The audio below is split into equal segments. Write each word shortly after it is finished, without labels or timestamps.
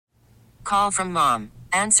Call from mom.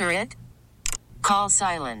 Answer it. Call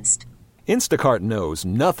silenced. Instacart knows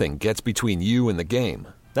nothing gets between you and the game.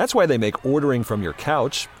 That's why they make ordering from your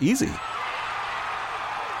couch easy.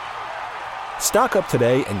 Stock up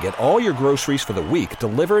today and get all your groceries for the week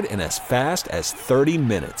delivered in as fast as 30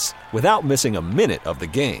 minutes without missing a minute of the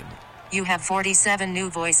game. You have 47 new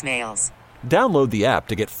voicemails. Download the app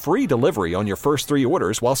to get free delivery on your first 3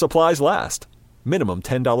 orders while supplies last. Minimum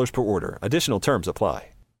 $10 per order. Additional terms apply.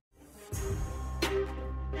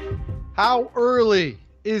 How early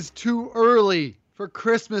is too early for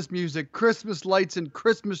Christmas music, Christmas lights, and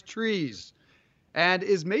Christmas trees? And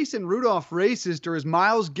is Mason Rudolph racist, or is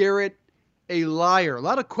Myles Garrett a liar? A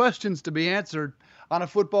lot of questions to be answered on a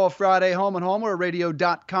Football Friday Home and Home, or a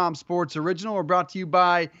Radio.com sports original. We're brought to you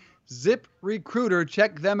by ZipRecruiter.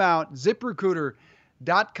 Check them out,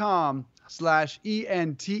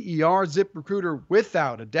 ZipRecruiter.com/ENTER. ZipRecruiter,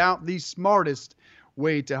 without a doubt, the smartest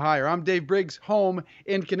way to hire. I'm Dave Briggs, home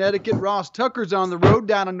in Connecticut. Ross Tucker's on the road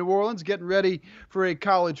down in New Orleans, getting ready for a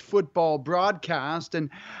college football broadcast. And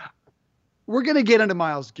we're going to get into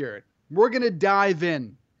Myles Garrett. We're going to dive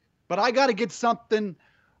in. But I got to get something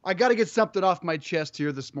off my chest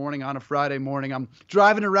here this morning on a Friday morning. I'm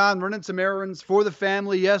driving around, running some errands for the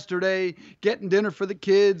family yesterday, getting dinner for the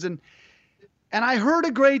kids, and I heard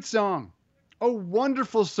a great song. A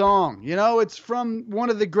wonderful song. You know, it's from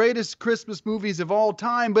one of the greatest Christmas movies of all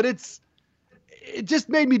time, but it just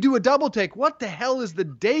made me do a double take. What the hell is the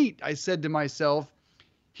date? I said to myself.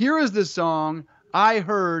 Here is the song I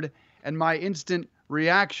heard and my instant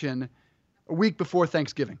reaction a week before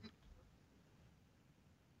Thanksgiving.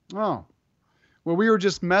 Oh, well, we were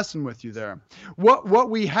just messing with you there.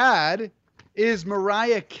 What we had is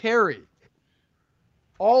Mariah Carey.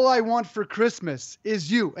 All I Want for Christmas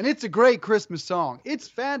Is You. And it's a great Christmas song. It's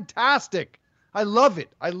fantastic. I love it.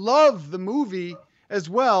 I love the movie as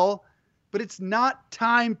well, but it's not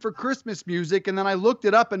time for Christmas music. And then I looked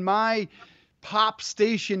it up, and my pop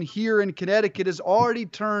station here in Connecticut has already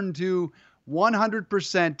turned to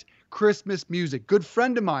 100% Christmas music. Good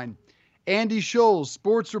friend of mine, Andy Scholes,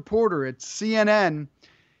 sports reporter at CNN,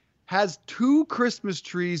 has 2 Christmas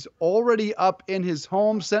trees already up in his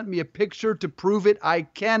home, sent me a picture to prove it. I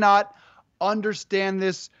cannot understand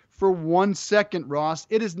this for 1 second, Ross.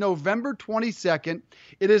 It is November 22nd.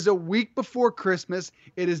 It is a week before Christmas.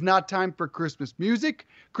 It is not time for Christmas music,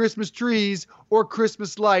 Christmas trees, or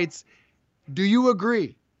Christmas lights. Do you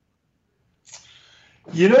agree?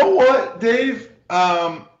 You know what, Dave?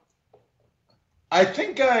 I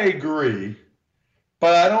think I agree.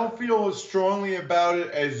 But I don't feel as strongly about it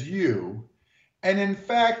as you. And in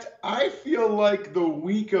fact, I feel like the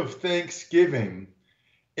week of Thanksgiving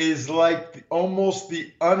is like almost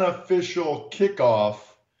the unofficial kickoff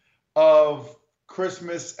of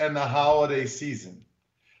Christmas and the holiday season.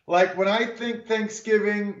 Like when I think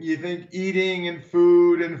Thanksgiving, you think eating and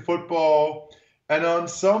food and football. And on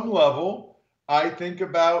some level, I think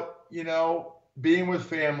about, being with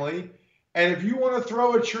family. And if you want to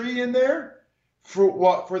throw a tree in there,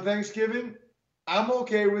 for Thanksgiving, I'm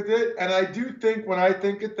okay with it. And I do think when I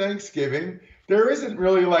think of Thanksgiving, there isn't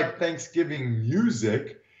really like Thanksgiving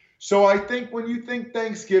music. So I think when you think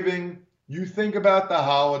Thanksgiving, you think about the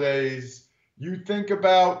holidays, you think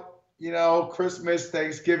about, Christmas,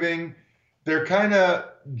 Thanksgiving. They're kind of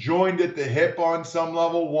joined at the hip on some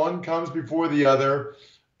level. One comes before the other.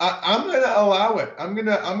 I'm going to allow it. I'm going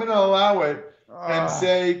to allow it and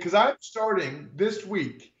say, because I'm starting this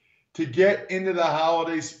week to get into the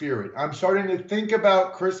holiday spirit. I'm starting to think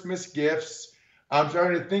about Christmas gifts. I'm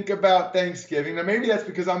starting to think about Thanksgiving. Now, maybe that's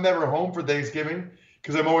because I'm never home for Thanksgiving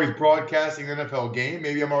because I'm always broadcasting an NFL game.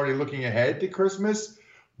 Maybe I'm already looking ahead to Christmas,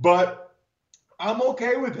 but I'm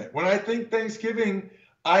okay with it. When I think Thanksgiving,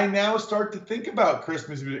 I now start to think about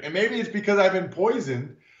Christmas music. And maybe it's because I've been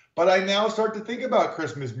poisoned, but I now start to think about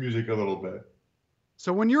Christmas music a little bit.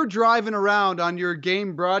 So when you're driving around on your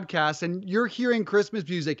game broadcast and you're hearing Christmas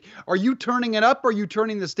music, are you turning it up or are you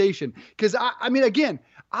turning the station? Because, again,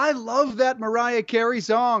 I love that Mariah Carey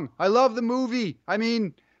song. I love the movie.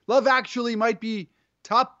 Love Actually might be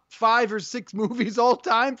top 5 or 6 movies all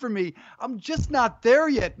time for me. I'm just not there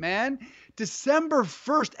yet, man. December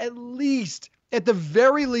 1st, at the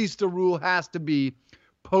very least, the rule has to be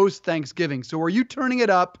post-Thanksgiving. So are you turning it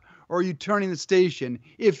up or are you turning the station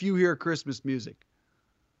if you hear Christmas music?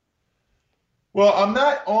 Well, I'm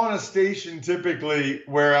not on a station typically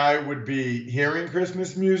where I would be hearing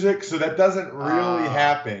Christmas music, so that doesn't really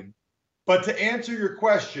happen. But to answer your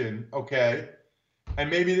question, okay, and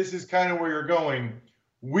maybe this is kind of where you're going,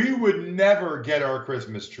 we would never get our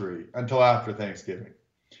Christmas tree until after Thanksgiving.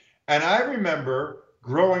 And I remember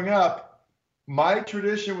growing up, my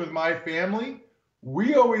tradition with my family,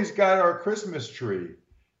 we always got our Christmas tree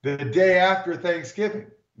the day after Thanksgiving.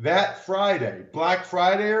 That Friday, Black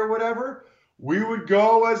Friday or whatever, we would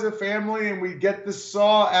go as a family and we'd get the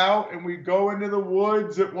saw out and we'd go into the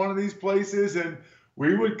woods at one of these places and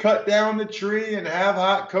we would cut down the tree and have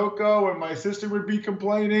hot cocoa, and my sister would be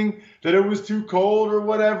complaining that it was too cold or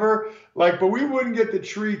whatever. But we wouldn't get the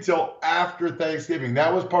tree till after Thanksgiving.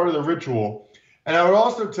 That was part of the ritual. And I would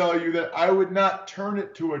also tell you that I would not turn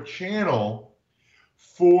it to a channel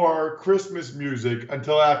for Christmas music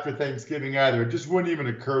until after Thanksgiving either. It just wouldn't even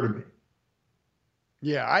occur to me.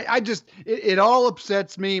 Yeah, it all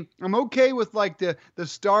upsets me. I'm okay with the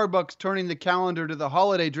Starbucks turning the calendar to the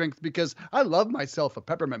holiday drinks because I love myself a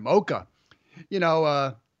peppermint mocha. Any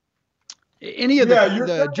of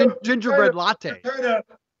the gingerbread latte.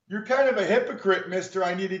 You're kind of a hypocrite, mister.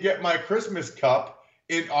 I need to get my Christmas cup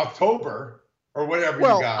in October or whatever you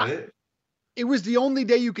got it. It was the only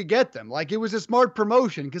day you could get them. It was a smart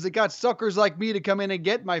promotion because it got suckers like me to come in and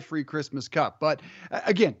get my free Christmas cup. But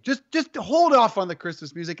again, just hold off on the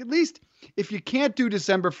Christmas music. At least if you can't do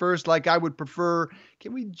December 1st, like I would prefer,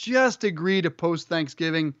 can we just agree to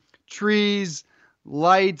post-Thanksgiving? Trees,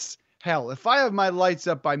 lights. Hell, if I have my lights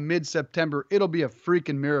up by mid-September, it'll be a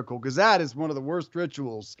freaking miracle because that is one of the worst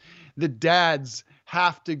rituals that dads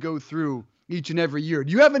have to go through each and every year.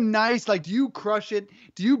 Do you have a nice, do you crush it?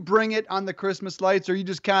 Do you bring it on the Christmas lights or you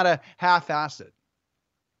just kind of half-ass it?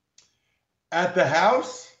 At the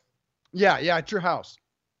house? Yeah, at your house.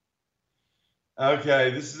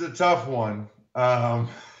 Okay, this is a tough one.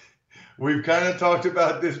 We've kind of talked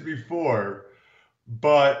about this before,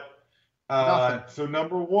 but so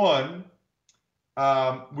number one,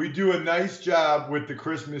 we do a nice job with the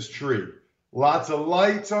Christmas tree. Lots of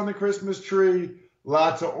lights on the Christmas tree.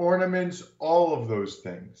 Lots of ornaments, all of those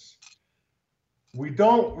things. We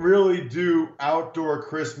don't really do outdoor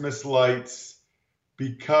Christmas lights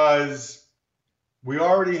because we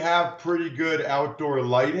already have pretty good outdoor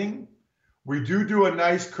lighting. We do a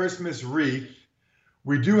nice Christmas wreath.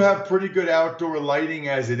 We do have pretty good outdoor lighting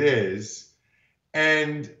as it is.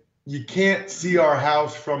 And you can't see our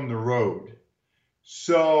house from the road.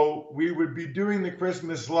 So we would be doing the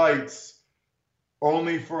Christmas lights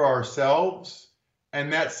only for ourselves.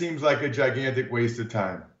 And that seems like a gigantic waste of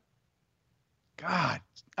time. God,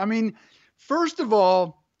 I mean, first of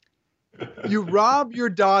all, you rob your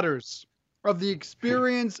daughters of the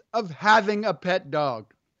experience of having a pet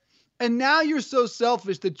dog. And now you're so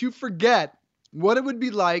selfish that you forget what it would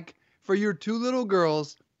be like for your two little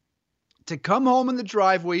girls to come home in the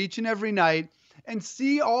driveway each and every night and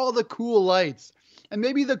see all the cool lights and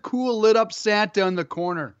maybe the cool lit up Santa in the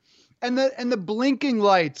corner and the blinking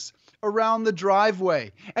lights around the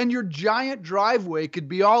driveway, and your giant driveway could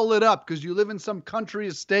be all lit up because you live in some country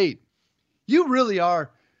estate. You really are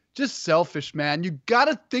just selfish, man. You got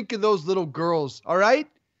to think of those little girls, all right?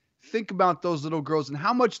 Think about those little girls and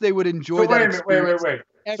how much they would enjoy that experience. Wait.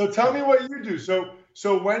 So tell me what you do.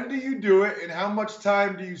 So when do you do it, and how much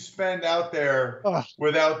time do you spend out there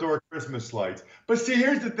with outdoor Christmas lights? But see,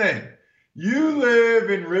 here's the thing. You live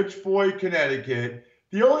in Rich Boy, Connecticut.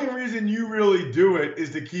 The only reason you really do it is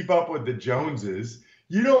to keep up with the Joneses.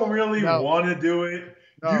 You don't really want to do it.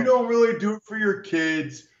 No. You don't really do it for your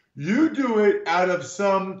kids. You do it out of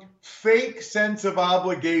some fake sense of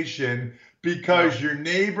obligation because your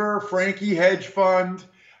neighbor, Frankie Hedge Fund,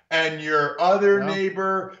 and your other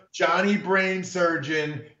neighbor, Johnny Brain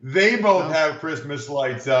Surgeon, they both have Christmas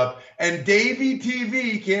lights up. And Davey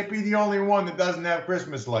TV can't be the only one that doesn't have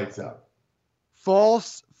Christmas lights up.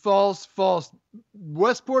 False.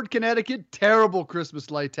 Westport, Connecticut, terrible Christmas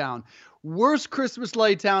light town. Worst Christmas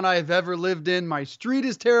light town I have ever lived in. My street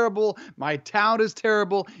is terrible. My town is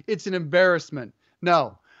terrible. It's an embarrassment.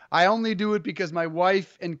 No, I only do it because my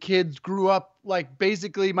wife and kids grew up my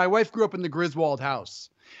wife grew up in the Griswold house.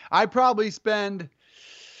 I probably spend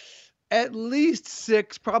at least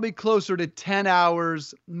 6, probably closer to 10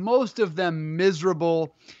 hours, most of them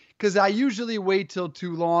miserable, because I usually wait till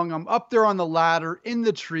too long. I'm up there on the ladder, in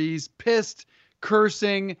the trees, pissed,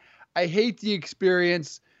 cursing. I hate the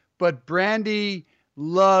experience, but Brandy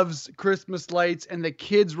loves Christmas lights, and the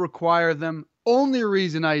kids require them. Only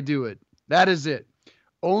reason I do it. That is it.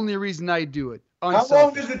 Only reason I do it. Unselfish. How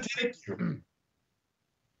long does it take you?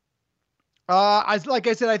 Like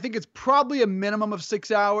I said, I think it's probably a minimum of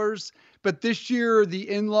 6 hours, but this year the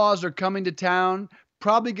in-laws are coming to town,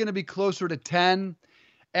 probably going to be closer to 10.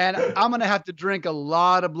 And I'm going to have to drink a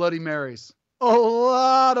lot of Bloody Marys. A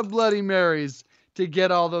lot of Bloody Marys to get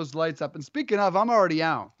all those lights up. And speaking of, I'm already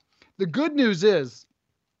out. The good news is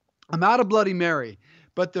I'm out of Bloody Mary,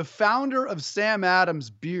 but the founder of Sam Adams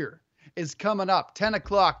Beer is coming up, 10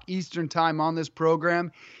 o'clock Eastern time on this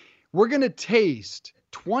program. We're going to taste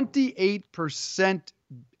 28%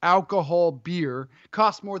 alcohol beer,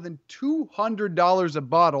 costs more than $200 a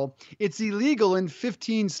bottle. It's illegal in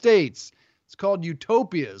 15 states. It's called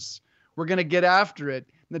Utopias. We're going to get after it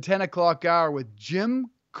in the 10 o'clock hour with Jim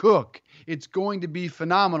Cook. It's going to be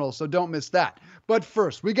phenomenal, so don't miss that. But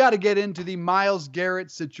first, we got to get into the Myles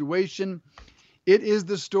Garrett situation. It is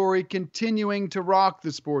the story continuing to rock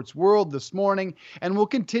the sports world this morning, and will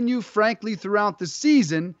continue, frankly, throughout the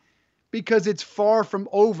season, because it's far from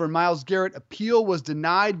over. Myles Garrett appeal was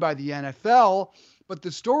denied by the NFL, but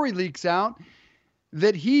the story leaks out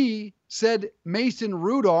that he said Mason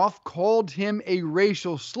Rudolph called him a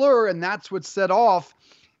racial slur, and that's what set off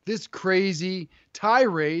this crazy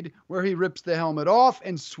tirade where he rips the helmet off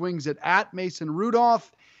and swings it at Mason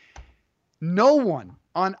Rudolph. No one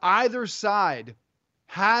on either side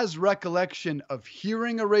has recollection of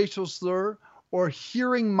hearing a racial slur or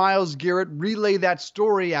hearing Myles Garrett relay that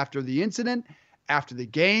story after the incident, after the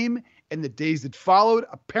game, and the days that followed.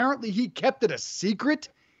 Apparently, he kept it a secret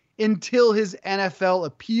until his NFL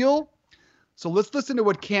appeal. So let's listen to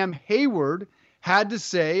what Cam Hayward had to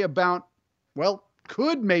say about, well,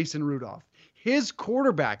 could Mason Rudolph, his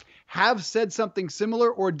quarterback, have said something similar,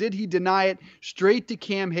 or did he deny it straight to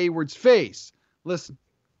Cam Hayward's face? Listen.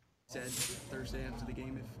 Said Thursday after the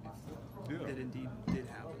game if it indeed did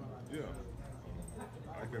happen. Yeah.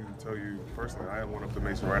 I can tell you personally, I went up to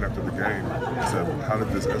Mason right after the game and said, how did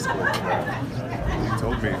this escalate to that? He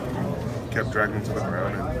told me, he kept dragging him to the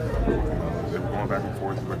ground, and they were going back and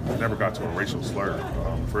forth, but it never got to a racial slur.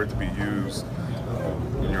 For it to be used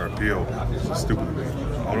in your appeal, it's stupid to me.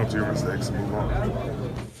 Own up to your mistakes and move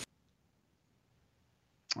on.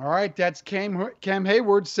 All right, that's Cam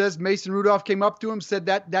Hayward says Mason Rudolph came up to him, said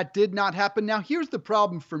that did not happen. Now, here's the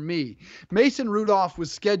problem for me. Mason Rudolph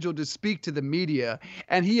was scheduled to speak to the media,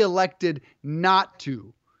 and he elected not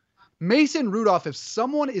to. Mason Rudolph, if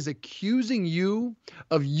someone is accusing you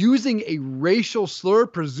of using a racial slur,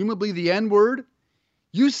 presumably the N-word,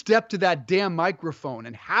 you step to that damn microphone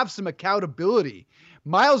and have some accountability.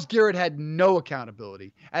 Myles Garrett had no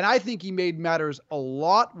accountability, and I think he made matters a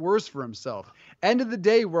lot worse for himself. End of the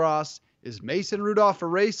day, Ross, is Mason Rudolph a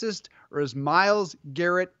racist, or is Myles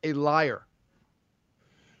Garrett a liar?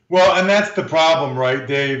 Well, and that's the problem, right,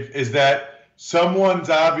 Dave, is that someone's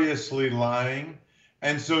obviously lying,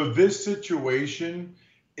 and so this situation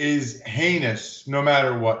is heinous no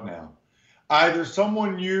matter what now. Either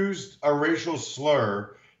someone used a racial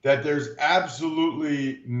slur that there's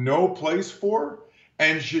absolutely no place for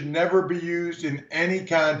and should never be used in any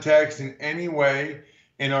context, in any way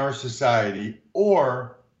in our society,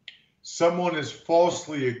 or someone is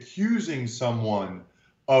falsely accusing someone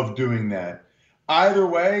of doing that. Either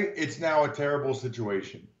way, it's now a terrible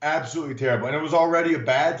situation. Absolutely terrible. And it was already a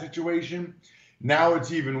bad situation. Now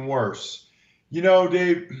it's even worse. You know,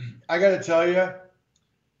 Dave, I got to tell you,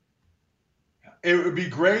 it would be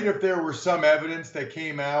great if there were some evidence that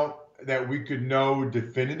came out that we could know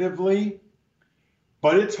definitively,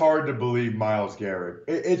 but it's hard to believe Myles Garrett.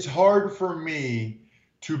 It's hard for me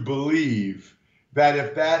to believe that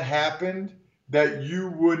if that happened, that you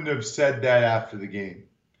wouldn't have said that after the game.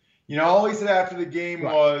 You know, all he said after the game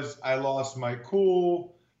was, I lost my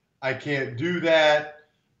cool. I can't do that.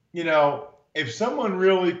 You know, if someone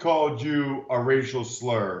really called you a racial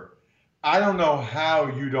slur, I don't know how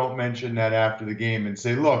you don't mention that after the game and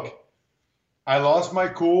say, look, I lost my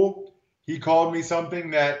cool. He called me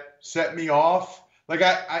something that set me off. Like,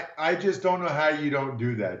 I just don't know how you don't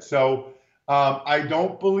do that. So I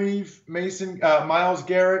don't believe Myles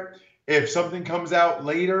Garrett. If something comes out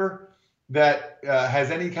later that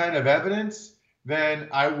has any kind of evidence, then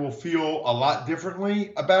I will feel a lot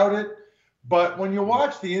differently about it. But when you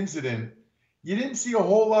watch the incident, you didn't see a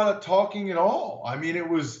whole lot of talking at all. I mean, it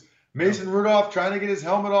was Mason Rudolph trying to get his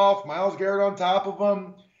helmet off, Myles Garrett on top of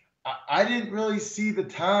him. I didn't really see the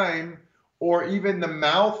time or even the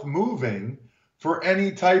mouth moving for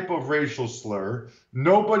any type of racial slur.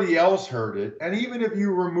 Nobody else heard it. And even if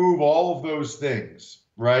you remove all of those things,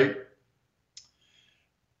 right,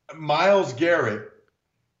 Myles Garrett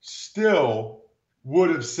still would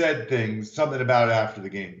have said something about it after the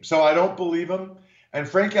game. So I don't believe him. And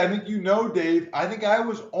frankly, I think you know, Dave, I think I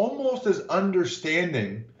was almost as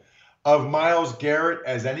understanding of Myles Garrett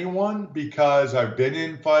as anyone, because I've been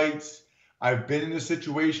in fights. I've been in a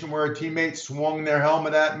situation where a teammate swung their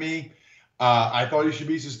helmet at me. I thought he should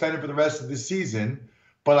be suspended for the rest of the season,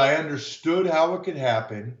 but I understood how it could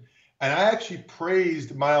happen. And I actually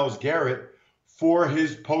praised Myles Garrett for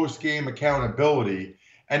his post-game accountability.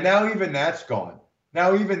 And now even that's gone.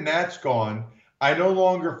 I no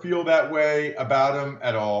longer feel that way about him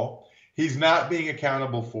at all. He's not being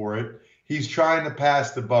accountable for it. He's trying to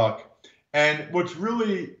pass the buck. And what's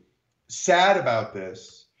really sad about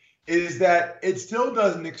this is that it still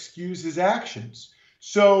doesn't excuse his actions.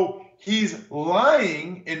 So he's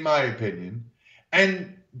lying, in my opinion,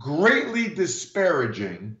 and greatly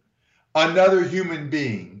disparaging another human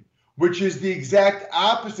being, which is the exact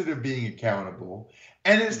opposite of being accountable.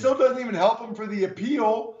 And it still doesn't even help him for the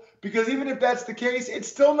appeal, because even if that's the case, it's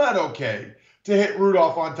still not okay to hit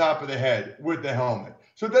Rudolph on top of the head with the helmet.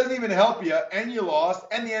 So it doesn't even help you, and you lost,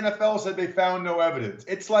 and the NFL said they found no evidence.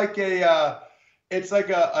 It's like a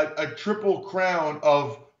triple crown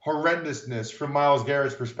of horrendousness from Myles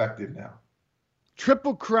Garrett's perspective now.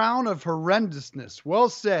 Triple crown of horrendousness. Well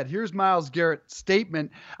said. Here's Myles Garrett's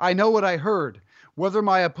statement. I know what I heard. Whether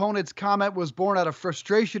my opponent's comment was born out of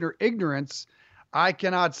frustration or ignorance, I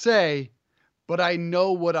cannot say, but I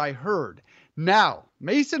know what I heard. Now,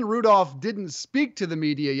 Mason Rudolph didn't speak to the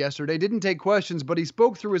media yesterday, didn't take questions, but he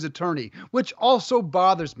spoke through his attorney, which also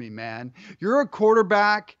bothers me, man. You're a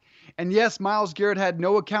quarterback, and yes, Myles Garrett had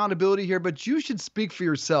no accountability here, but you should speak for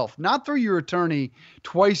yourself, not through your attorney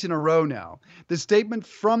twice in a row now. The statement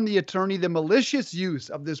from the attorney, the malicious use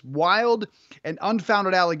of this wild and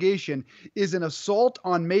unfounded allegation, is an assault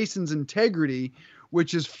on Mason's integrity,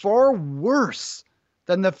 which is far worse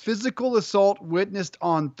than the physical assault witnessed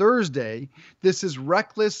on Thursday. This is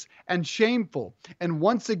reckless and shameful. And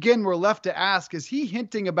once again, we're left to ask, is he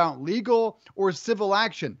hinting about legal or civil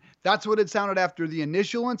action? That's what it sounded after the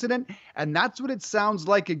initial incident. And that's what it sounds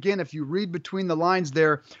like, again, if you read between the lines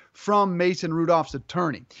there from Mason Rudolph's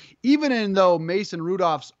attorney. Even though Mason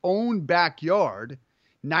Rudolph's own backyard,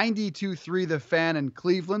 92.3 The Fan in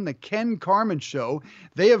Cleveland, the Ken Carman Show,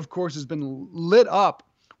 they, of course, has been lit up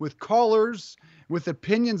with callers with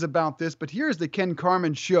opinions about this. But here's the Ken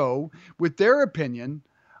Carman Show with their opinion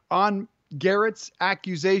on Garrett's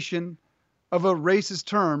accusation of a racist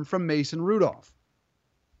term from Mason Rudolph.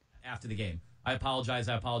 After the game, I apologize.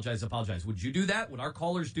 Would you do that? Would our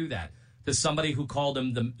callers do that to somebody who called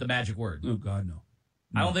him the magic word? Oh, God, no.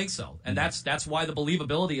 I don't think so. And that's why the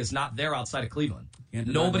believability is not there outside of Cleveland.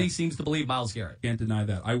 Nobody seems to believe Myles Garrett. Can't deny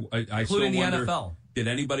that. I including still the wonder, NFL. Did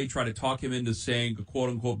anybody try to talk him into saying a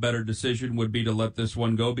quote-unquote better decision would be to let this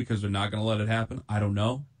one go because they're not going to let it happen? I don't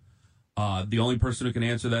know. The only person who can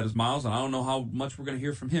answer that is Myles, and I don't know how much we're going to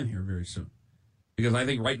hear from him here very soon. Because I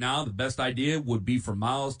think right now the best idea would be for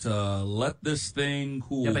Myles to let this thing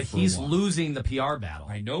cool. Yeah, but he's losing the PR battle.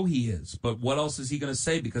 I know he is, but what else is he going to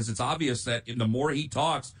say? Because it's obvious that the more he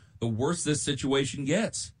talks, the worse this situation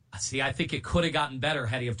gets. See, I think it could have gotten better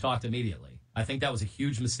had he have talked immediately. I think that was a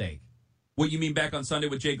huge mistake. What you mean back on Sunday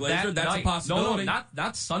with Jay Glazer? That's a possibility. No,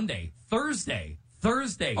 not Sunday. Thursday.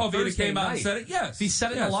 Oh, if he came out and said it? Yes. He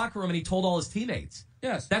said it in the locker room and he told all his teammates.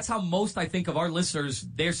 Yes. That's how most, I think, of our listeners,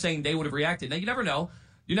 they're saying they would have reacted. Now, you never know.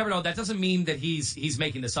 That doesn't mean that he's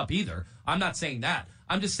making this up either. I'm not saying that.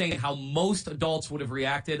 I'm just saying how most adults would have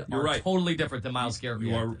reacted are right. Totally different than Myles Garrett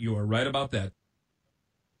reacted. You are right about that.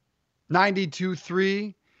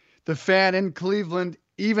 92.3, The Fan in Cleveland.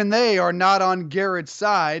 Even they are not on Garrett's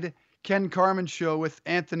side. Ken Carman Show with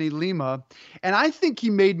Anthony Lima. And I think he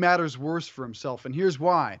made matters worse for himself. And here's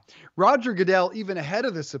why. Roger Goodell, even ahead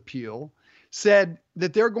of this appeal, said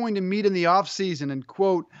that they're going to meet in the offseason and,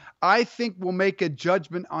 quote, I think we'll make a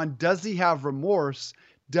judgment on does he have remorse?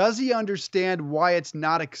 Does he understand why it's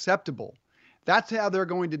not acceptable? That's how they're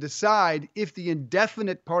going to decide if the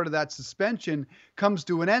indefinite part of that suspension comes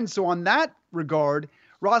to an end. So on that regard,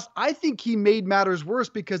 Ross, I think he made matters worse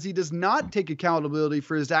because he does not take accountability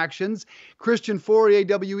for his actions. Christian Fourier,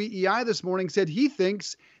 WEEI, this morning said he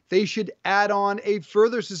thinks they should add on a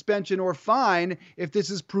further suspension or fine if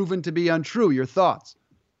this is proven to be untrue. Your thoughts?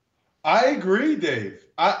 I agree, Dave.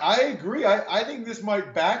 I agree. I think this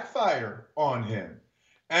might backfire on him.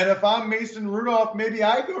 And if I'm Mason Rudolph, maybe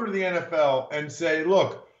I go to the NFL and say,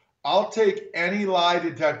 look, I'll take any lie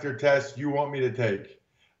detector test you want me to take.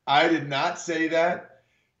 I did not say that.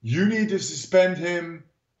 You need to suspend him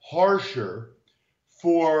harsher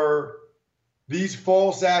for these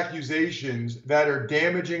false accusations that are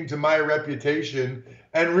damaging to my reputation.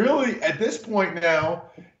 And really, at this point now,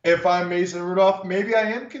 if I'm Mason Rudolph, maybe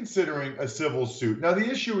I am considering a civil suit. Now, the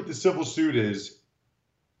issue with the civil suit is,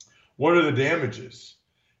 what are the damages?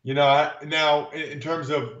 Now, in terms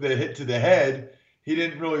of the hit to the head, he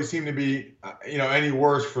didn't really seem to be, any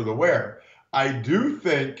worse for the wear. I do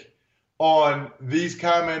think on these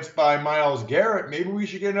comments by Myles Garrett, maybe we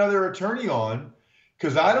should get another attorney on,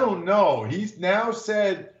 because I don't know. He's now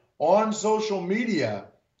said on social media,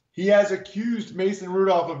 he has accused Mason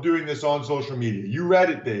Rudolph of doing this on social media. You read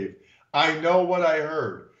it, Dave. I know what I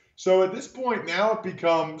heard. So at this point now it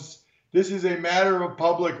becomes, this is a matter of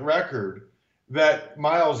public record that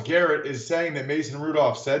Myles Garrett is saying that Mason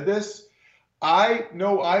Rudolph said this. I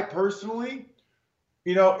know I personally,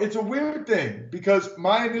 it's a weird thing because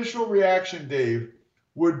my initial reaction, Dave,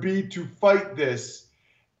 would be to fight this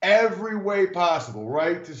every way possible,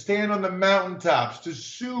 right? To stand on the mountaintops, to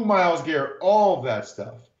sue Myles Garrett, all of that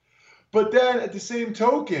stuff. But then at the same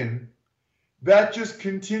token, that just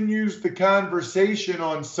continues the conversation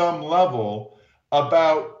on some level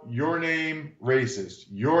about your name racist,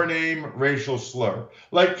 your name racial slur.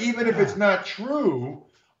 Like, even if it's not true,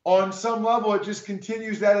 on some level, it just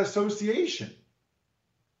continues that association.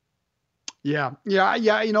 Yeah.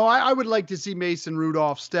 I would like to see Mason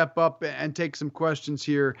Rudolph step up and take some questions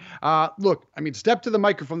here. Look, step to the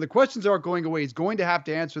microphone. The questions aren't going away. He's going to have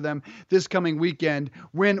to answer them this coming weekend,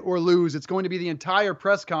 win or lose. It's going to be the entire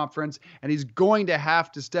press conference, and he's going to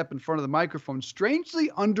have to step in front of the microphone, strangely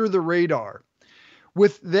under the radar.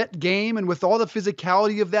 With that game and with all the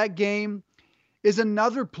physicality of that game is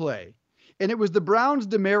another play. And it was the Browns'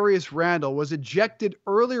 Demarius Randall was ejected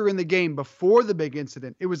earlier in the game before the big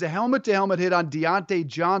incident. It was a helmet-to-helmet hit on Deontay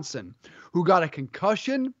Johnson, who got a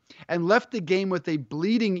concussion and left the game with a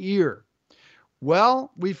bleeding ear.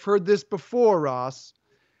 Well, we've heard this before, Ross.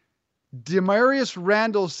 Demarius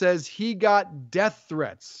Randall says he got death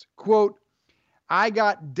threats. Quote, I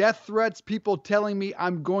got death threats, people telling me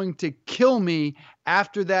I'm going to kill me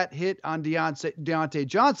after that hit on Deontay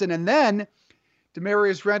Johnson. And then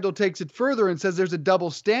Demarius Randall takes it further and says there's a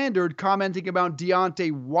double standard, commenting about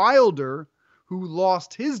Deontay Wilder, who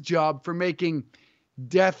lost his job for making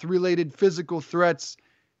death-related physical threats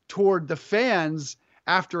toward the fans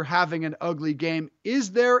after having an ugly game.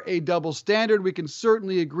 Is there a double standard? We can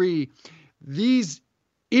certainly agree. These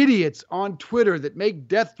idiots on Twitter that make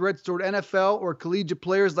death threats toward NFL or collegiate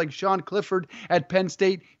players like Sean Clifford at Penn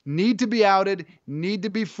State need to be outed, need to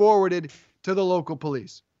be forwarded to the local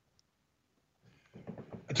police.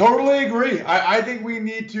 I totally agree. I think we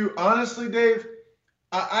need to, honestly, Dave,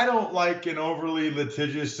 I don't like an overly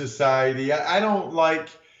litigious society. I don't like,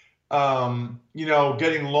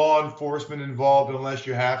 getting law enforcement involved unless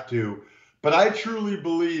you have to. But I truly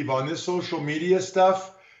believe on this social media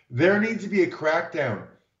stuff, there needs to be a crackdown.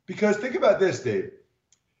 Because think about this, Dave.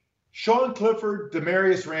 Sean Clifford,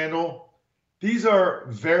 Demarius Randall, these are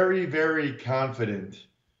very, very confident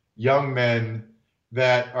young men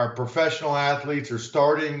that are professional athletes or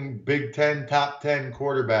starting Big Ten, top 10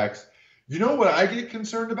 quarterbacks. You know what I get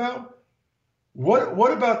concerned about?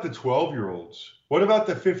 What about the 12-year-olds? What about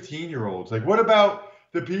the 15-year-olds? Like, what about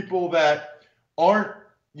the people that aren't,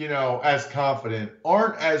 as confident,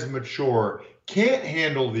 aren't as mature, can't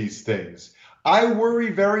handle these things? I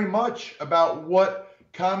worry very much about what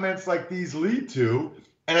comments like these lead to,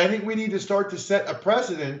 and I think we need to start to set a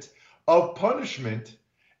precedent of punishment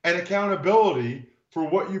and accountability for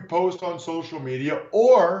what you post on social media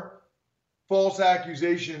or false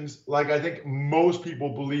accusations, like I think most people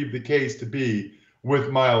believe the case to be with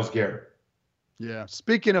Myles Garrett. Yeah.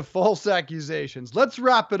 Speaking of false accusations, let's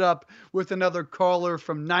wrap it up with another caller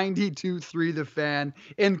from 92.3 The Fan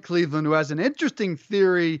in Cleveland who has an interesting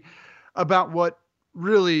theory about what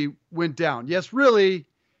really went down. Yes, really,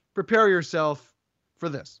 prepare yourself for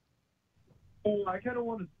this. Well, I kind of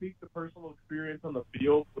want to speak to personal experience on the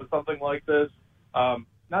field with something like this.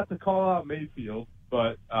 Not to call out Mayfield,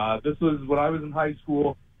 but this was when I was in high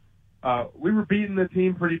school. We were beating the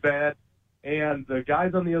team pretty bad, and the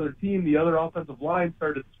guys on the other team, the other offensive line,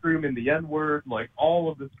 started screaming the N-word, like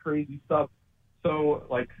all of this crazy stuff. So,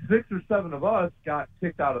 6 or 7 of us got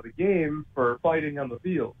kicked out of the game for fighting on the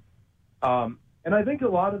field. And I think a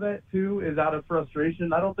lot of that, too, is out of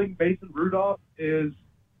frustration. I don't think Mason Rudolph is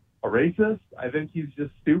a racist. I think he's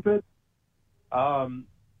just stupid. And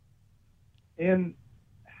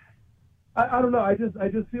I don't know. I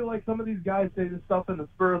just feel like some of these guys say this stuff in the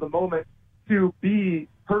spur of the moment to be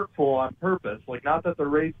hurtful on purpose. Like, not that they're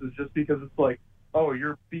racist, just because it's like, oh,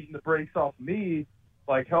 you're beating the brakes off me.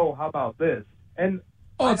 Like, oh, how about this? And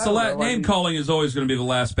name calling is always going to be the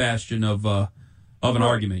last bastion of an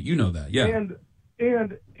argument. You know that, yeah.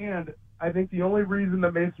 And I think the only reason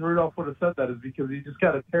that Mason Rudolph would have said that is because he just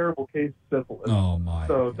got a terrible case of syphilis. Oh, my.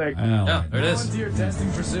 So, thank you. Yeah, there it is. Volunteer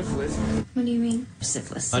testing for syphilis. What do you mean?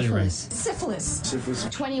 Syphilis. Syphilis.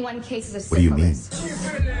 21 cases of syphilis. What do you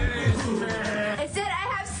mean? I said I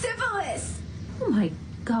have syphilis. Oh, my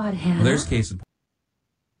God, Hannah. Well, there's case of...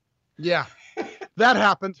 Yeah, that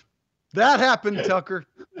happened. That happened, Tucker.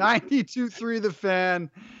 92.3 The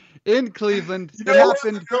Fan in Cleveland. It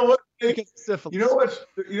happened. You know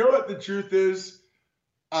what the truth is?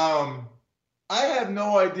 I I have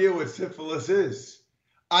no idea what syphilis is.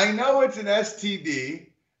 I know it's an STD,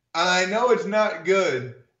 and I know it's not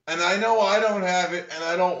good, and I know I don't have it, and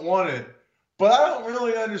I don't want it. But I don't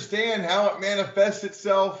really understand how it manifests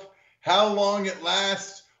itself, how long it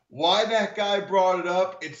lasts, why that guy brought it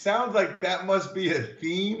up. It sounds like that must be a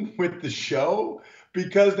theme with the show,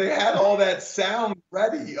 because they had all that sound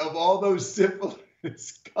ready of all those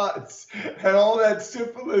syphilis cuts and all that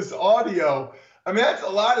syphilis audio. I mean, that's a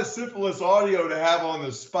lot of syphilis audio to have on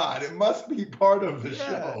the spot. It must be part of the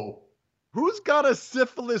show. Who's got a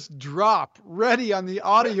syphilis drop ready on the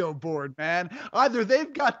audio board, man? Either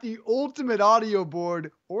they've got the ultimate audio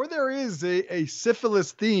board or there is a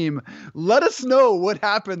syphilis theme. Let us know what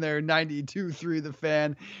happened there, 92.3 The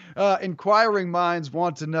Fan. Inquiring minds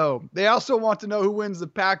want to know. They also want to know who wins the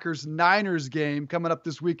Packers-Niners game coming up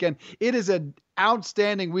this weekend. It is an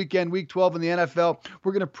outstanding weekend, Week 12 in the NFL.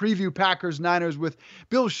 We're going to preview Packers-Niners with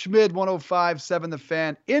Bill Schmid, 105.7 The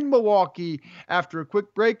Fan in Milwaukee after a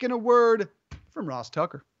quick break and a word from Ross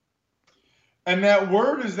Tucker. And that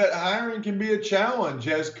word is that hiring can be a challenge,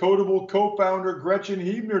 as Codable co-founder Gretchen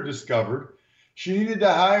Hebner discovered. She needed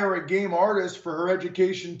to hire a game artist for her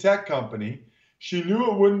education tech company. She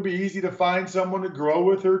knew it wouldn't be easy to find someone to grow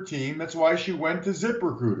with her team. That's why she went to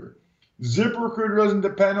ZipRecruiter. ZipRecruiter doesn't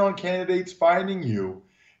depend on candidates finding you.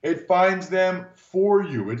 It finds them for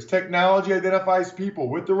you. Its technology identifies people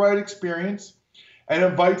with the right experience and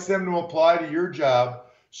invites them to apply to your job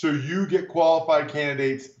so you get qualified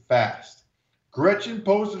candidates fast. Gretchen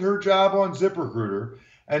posted her job on ZipRecruiter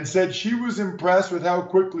and said she was impressed with how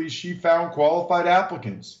quickly she found qualified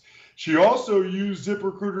applicants. She also used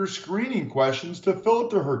ZipRecruiter's screening questions to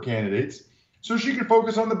filter her candidates so she could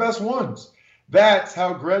focus on the best ones. That's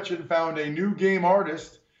how Gretchen found a new game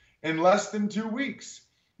artist in less than 2 weeks.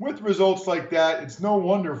 With results like that, it's no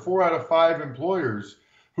wonder 4 out of 5 employers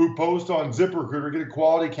who post on ZipRecruiter get a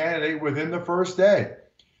quality candidate within the first day.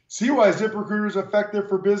 See why ZipRecruiter is effective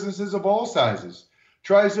for businesses of all sizes.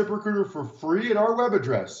 Try ZipRecruiter for free at our web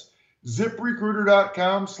address,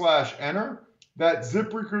 ZipRecruiter.com/enter. That's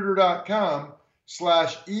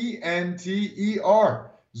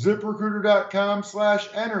ZipRecruiter.com/ENTER.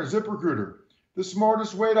 ZipRecruiter.com/enter. ZipRecruiter, the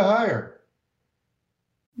smartest way to hire.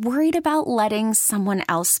 Worried about letting someone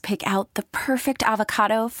else pick out the perfect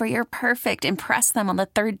avocado for your perfect impress them on the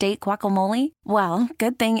third date guacamole? Well,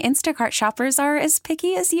 good thing Instacart shoppers are as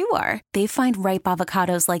picky as you are. They find ripe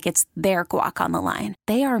avocados like it's their guac on the line.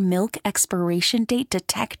 They are milk expiration date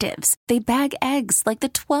detectives. They bag eggs like the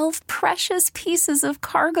 12 precious pieces of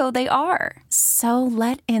cargo they are. So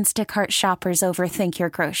let Instacart shoppers overthink your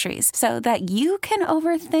groceries so that you can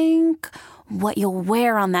overthink what you'll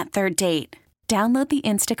wear on that third date. Download the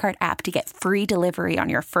Instacart app to get free delivery on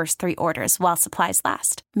your first 3 orders while supplies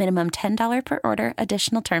last. Minimum $10 per order.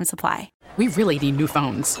 Additional terms apply. We really need new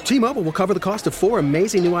phones. T-Mobile will cover the cost of 4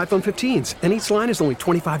 amazing new iPhone 15s, and each line is only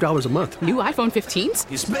 $25 a month. New iPhone 15s?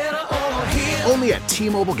 It's better over here. Only at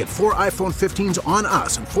T-Mobile, get 4 iPhone 15s on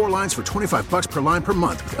us and 4 lines for $25 per line per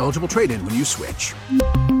month with eligible trade-in when you switch.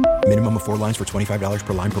 Minimum of 4 lines for $25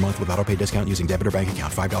 per line per month with autopay discount using debit or bank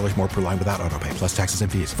account. $5 more per line without autopay, plus taxes and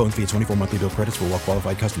fees. Phone fee at 24 monthly bill credits for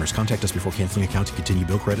well-qualified customers. Contact us before canceling account to continue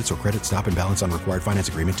bill credits or credit stop and balance on required finance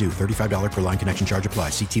agreement due. $35 per line connection charge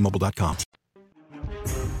applies. See T-Mobile.com.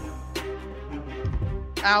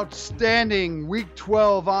 Outstanding Week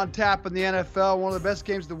 12 on tap in the NFL. One of the best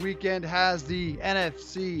games of the weekend has the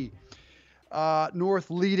NFC North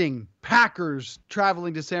leading Packers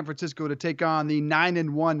traveling to San Francisco to take on the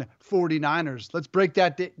 9-1 49ers. Let's break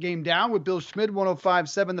that game down with Bill Schmid,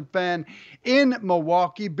 105.7 The Fan in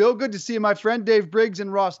Milwaukee. Bill, good to see you, my friend. Dave Briggs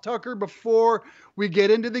and Ross Tucker. Before we get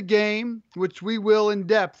into the game, which we will in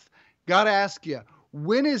depth, got to ask you,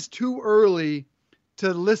 when is too early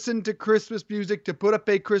to listen to Christmas music, to put up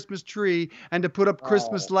a Christmas tree, and to put up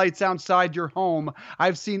Christmas lights outside your home?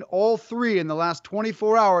 I've seen all 3 in the last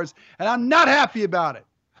 24 hours, and I'm not happy about it.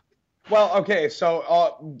 Well, okay,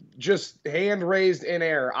 so just hand raised in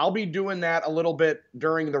air. I'll be doing that a little bit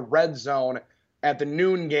during the red zone at the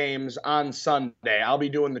noon games on Sunday. I'll be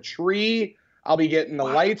doing the tree. I'll be getting the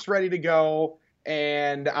lights ready to go,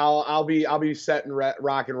 and I'll be set and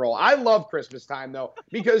rock and roll. I love Christmas time though,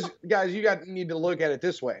 because guys, you need to look at it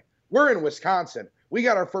this way. We're in Wisconsin. We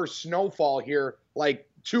got our first snowfall here like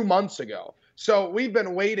 2 months ago. So we've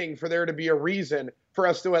been waiting for there to be a reason for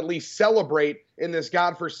us to at least celebrate in this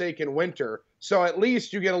godforsaken winter. So at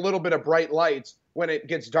least you get a little bit of bright lights when it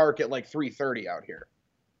gets dark at like 3:30 out here.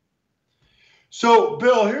 So,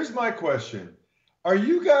 Bill, here's my question. Are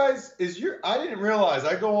you guys, I didn't realize,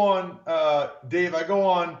 I go on, Dave, I go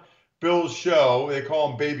on Bill's show. They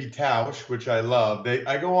call him Baby Tausch, which I love.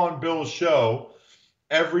 I go on Bill's show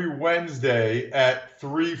every Wednesday at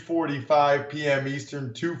 3:45 p.m. Eastern,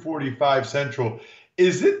 2:45 Central.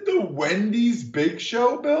 Is it the Wendy's Big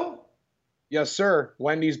Show, Bill? Yes, sir.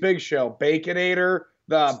 Wendy's Big Show. Baconator,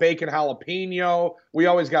 the bacon jalapeno. We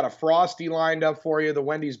always got a Frosty lined up for you. The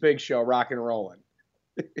Wendy's Big Show, rock and rolling.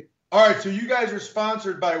 All right, so you guys are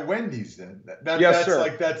sponsored by Wendy's then? Yes,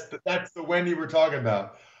 sir. That's the Wendy we're talking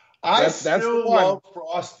about. I still love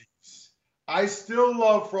Frosties.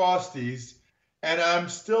 And I'm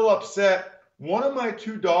still upset. One of my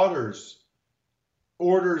 2 daughters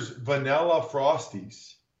orders vanilla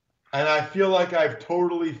Frosties, and I feel like I've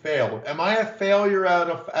totally failed. Am I a failure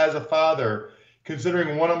as a father,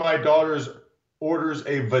 considering one of my daughters orders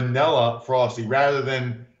a vanilla Frosty rather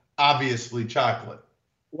than obviously chocolate?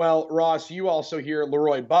 Well, Ross, you also hear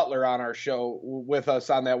Leroy Butler on our show with us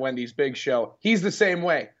on that Wendy's Big Show. He's the same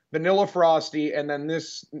way. Vanilla Frosty, and then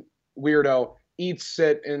this weirdo eats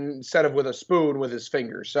it instead of with a spoon with his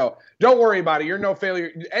fingers. So don't worry about it. You're no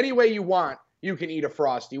failure. Any way you want, you can eat a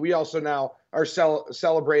Frosty. We also now are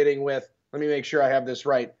celebrating with, let me make sure I have this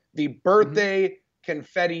right, the birthday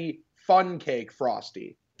confetti fun cake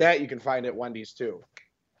Frosty. That you can find at Wendy's too.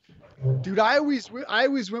 Dude, I always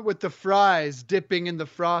went with the fries dipping in the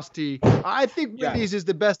Frosty. I think Wendy's is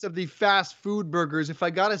the best of the fast food burgers. If I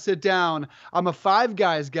got to sit down, I'm a Five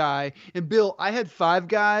Guys guy. And Bill, I had Five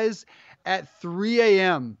Guys at 3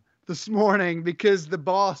 a.m. this morning because the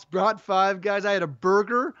boss brought Five Guys. I had a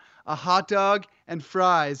burger, a hot dog, and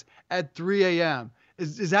fries at 3 a.m.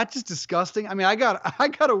 Is that just disgusting? I mean, I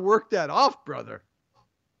got to work that off, brother.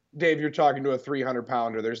 Dave, you're talking to a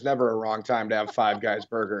 300-pounder. There's never a wrong time to have Five Guys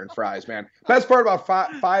burger and fries, man. Best part about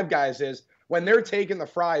Five Guys is when they're taking the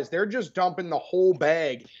fries, they're just dumping the whole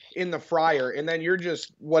bag in the fryer, and then you're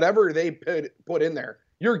just, whatever they put in there,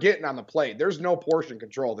 you're getting on the plate. There's no portion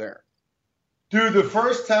control there. Dude, the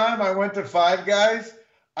first time I went to Five Guys,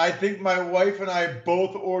 I think my wife and I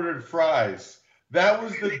both ordered fries. That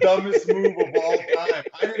was the dumbest move of all time.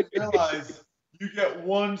 I didn't realize you get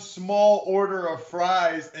one small order of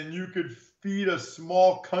fries and you could feed a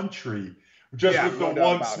small country just with the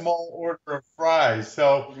one small order of fries.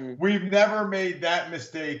 So we've never made that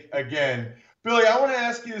mistake again. Billy, I want to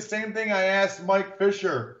ask you the same thing I asked Mike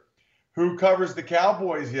Fisher, who covers the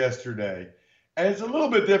Cowboys yesterday. And it's a little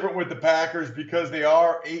bit different with the Packers because they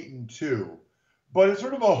are 8-2. But it's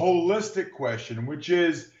sort of a holistic question, which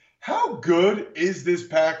is, how good is this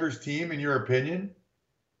Packers team in your opinion?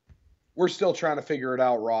 We're still trying to figure it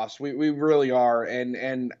out, Ross. We really are.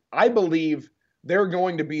 And I believe they're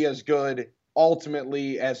going to be as good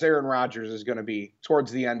ultimately as Aaron Rodgers is going to be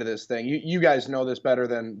towards the end of this thing. You guys know this better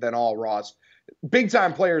than all, Ross.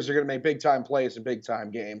 Big-time players are going to make big-time plays in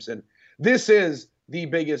big-time games. And this is the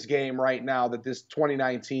biggest game right now that this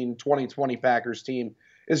 2019-2020 Packers team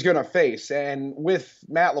is going to face. And with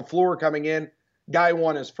Matt LaFleur coming in, guy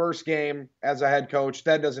won his first game as a head coach.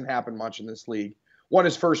 That doesn't happen much in this league. Won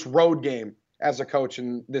his first road game as a coach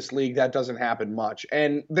in this league. That doesn't happen much.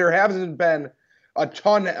 And there hasn't been a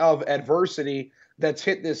ton of adversity that's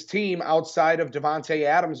hit this team outside of Devontae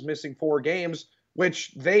Adams missing 4 games,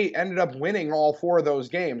 which they ended up winning all 4 of those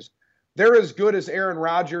games. They're as good as Aaron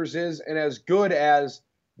Rodgers is and as good as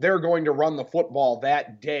they're going to run the football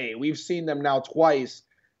that day. We've seen them now twice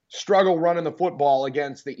struggle running the football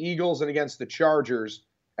against the Eagles and against the Chargers.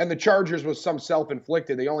 And the Chargers was some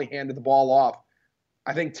self-inflicted. They only handed the ball off,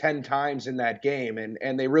 I think, 10 times in that game,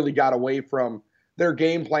 and they really got away from their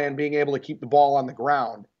game plan being able to keep the ball on the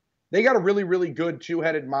ground. They got a really, really good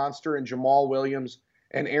two-headed monster in Jamal Williams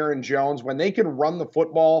and Aaron Jones. When they can run the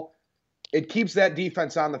football, it keeps that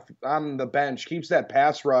defense on the bench, keeps that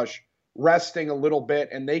pass rush resting a little bit,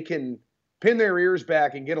 and they can pin their ears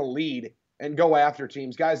back and get a lead and go after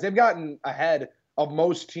teams. Guys, they've gotten ahead of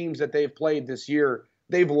most teams that they've played this year.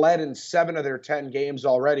 They've led in 7 of their 10 games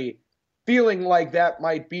already, feeling like that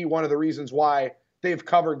might be one of the reasons why they've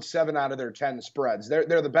covered 7 out of their 10 spreads.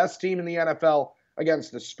 They're the best team in the NFL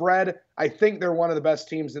against the spread. I think they're one of the best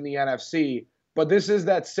teams in the NFC, but this is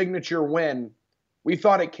that signature win. We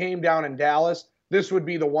thought it came down in Dallas. This would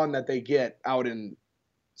be the one that they get out in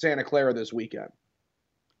Santa Clara this weekend.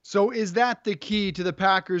 So is that the key to the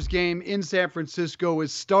Packers game in San Francisco,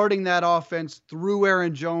 is starting that offense through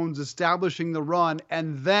Aaron Jones, establishing the run,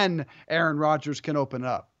 and then Aaron Rodgers can open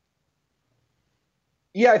up?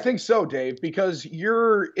 Yeah, I think so, Dave, because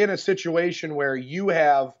you're in a situation where you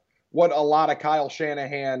have what a lot of Kyle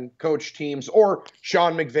Shanahan coach teams or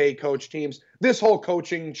Sean McVay coach teams, this whole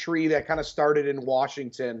coaching tree that kind of started in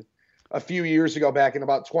Washington a few years ago back in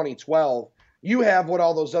about 2012, you have what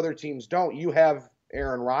all those other teams don't. You have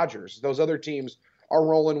Aaron Rodgers. Those other teams are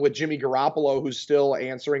rolling with Jimmy Garoppolo, who's still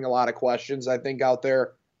answering a lot of questions, I think, out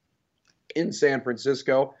there in San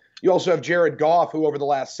Francisco. You also have Jared Goff, who over the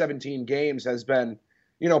last 17 games has been,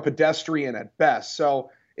 pedestrian at best.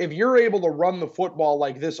 So if you're able to run the football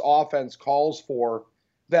like this offense calls for,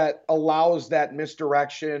 that allows that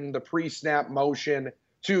misdirection, the pre-snap motion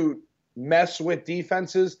to mess with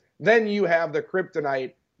defenses, then you have the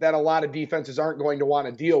kryptonite that a lot of defenses aren't going to want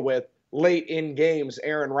to deal with late in games,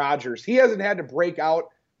 Aaron Rodgers. He hasn't had to break out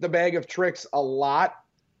the bag of tricks a lot,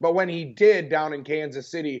 but when he did down in Kansas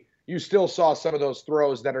City, you still saw some of those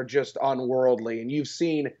throws that are just unworldly. And you've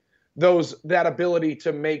seen that ability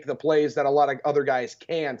to make the plays that a lot of other guys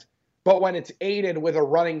can't. But when it's aided with a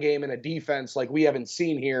running game and a defense like we haven't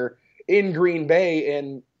seen here in Green Bay,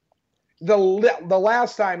 and the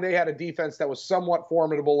last time they had a defense that was somewhat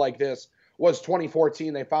formidable like this was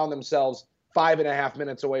 2014. They found themselves 5.5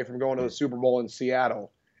 minutes away from going to the Super Bowl in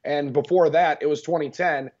Seattle. And before that, it was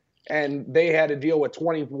 2010, and they had to deal with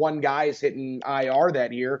 21 guys hitting IR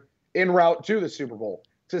that year en route to the Super Bowl.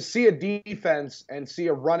 To see a defense and see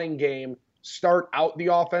a running game start out the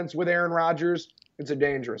offense with Aaron Rodgers, it's a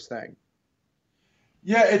dangerous thing.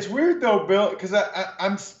 Yeah, it's weird though, Bill, because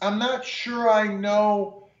I'm not sure I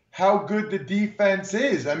know how good the defense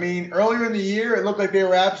is. I mean, earlier in the year, it looked like they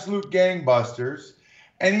were absolute gangbusters.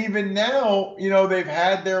 And even now, they've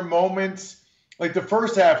had their moments, like the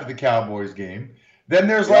first half of the Cowboys game. Then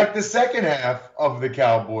there's like the second half of the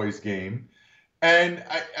Cowboys game. And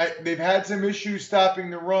they've had some issues stopping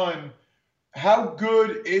the run. How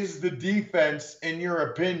good is the defense, in your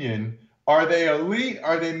opinion? Are they elite?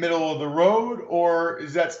 Are they middle of the road? Or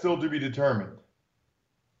is that still to be determined?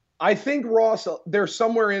 I think, Ross, they're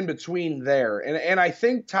somewhere in between there. And I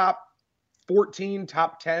think top 14,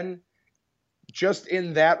 top 10, just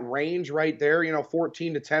in that range right there,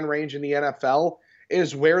 14 to 10 range in the NFL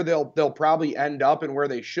is where they'll probably end up and where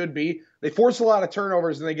they should be. They force a lot of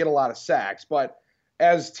turnovers and they get a lot of sacks. But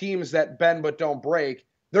as teams that bend but don't break,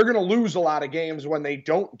 they're going to lose a lot of games when they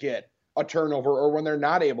don't get a turnover or when they're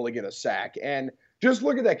not able to get a sack. And just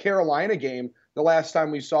look at that Carolina game the last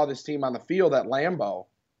time we saw this team on the field at Lambeau.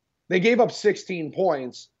 They gave up 16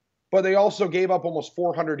 points, but they also gave up almost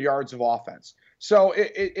 400 yards of offense. So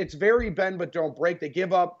it's very bend but don't break. They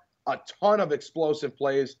give up a ton of explosive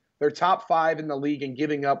plays. They're top 5 in the league in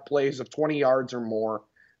giving up plays of 20 yards or more.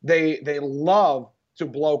 They love to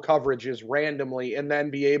blow coverages randomly and then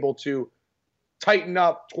be able to tighten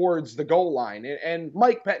up towards the goal line. And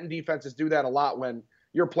Mike Pettin defenses do that a lot when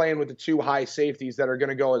you're playing with the two high safeties that are going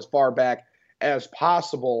to go as far back as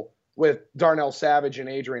possible with Darnell Savage and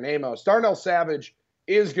Adrian Amos. Darnell Savage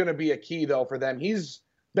is going to be a key, though, for them. He's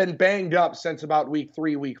been banged up since about week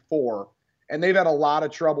 3, week 4, and they've had a lot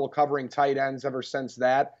of trouble covering tight ends ever since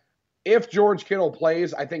that. If George Kittle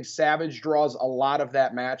plays, I think Savage draws a lot of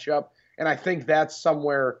that matchup, and I think that's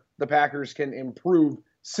somewhere the Packers can improve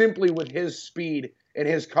simply with his speed and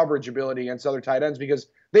his coverage ability against other tight ends, because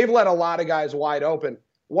they've let a lot of guys wide open.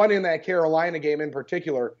 One in that Carolina game in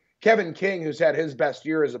particular, Kevin King, who's had his best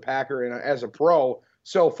year as a Packer and as a pro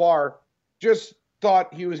so far, just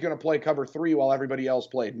thought he was going to play cover 3 while everybody else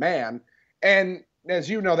played man. And as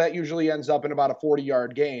you know, that usually ends up in about a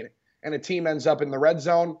 40-yard gain. And a team ends up in the red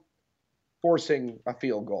zone forcing a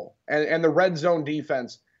field goal. And the red zone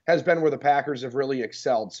defense has been where the Packers have really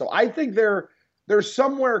excelled. So I think they're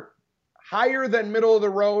somewhere higher than middle of the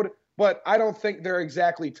road, but I don't think they're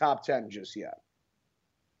exactly top 10 just yet.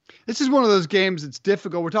 This is one of those games that's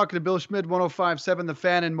difficult. We're talking to Bill Schmid, 105.7 The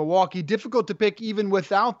Fan in Milwaukee. Difficult to pick even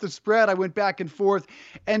without the spread. I went back and forth,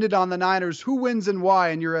 ended on the Niners. Who wins and why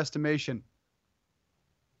in your estimation?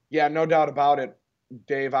 Yeah, no doubt about it,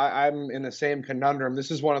 Dave. I'm in the same conundrum.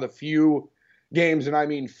 This is one of the few games, and I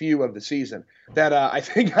mean few of the season, that I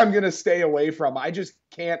think I'm going to stay away from. I just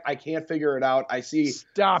can't figure it out. I see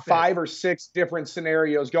 5 or 6 different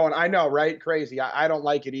scenarios going. I know, right? Crazy. I don't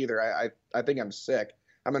like it either. I think I'm sick.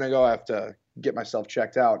 I'm going to go have to get myself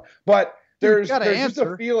checked out. But there's just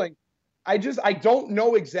a feeling. I don't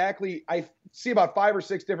know exactly. I see about 5 or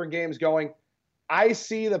 6 different games going. I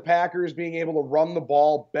see the Packers being able to run the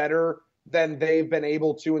ball better than they've been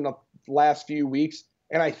able to in the last few weeks.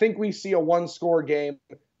 And I think we see a 1-score game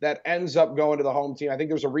that ends up going to the home team. I think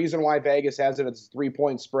there's a reason why Vegas has it. It's a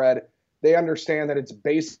 3-point spread. They understand that it's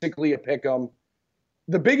basically a pick 'em.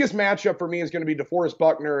 The biggest matchup for me is going to be DeForest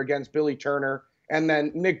Buckner against Billy Turner, and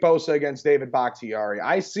then Nick Bosa against David Bakhtiari.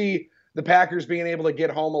 I see the Packers being able to get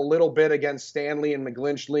home a little bit against Stanley and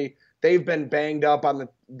McGlinchey. They've been banged up on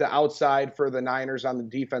the outside for the Niners on the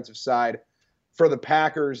defensive side. For the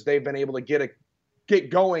Packers, they've been able to get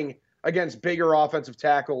going against bigger offensive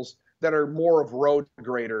tackles that are more of road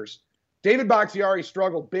graders. David Bakhtiari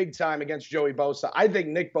struggled big time against Joey Bosa. I think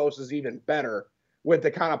Nick Bosa is even better with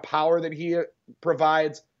the kind of power that he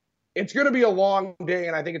provides. It's going to be a long day,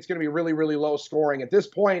 and I think it's going to be really, really low scoring. At this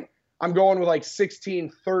point, I'm going with like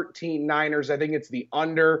 16-13 Niners. I think it's the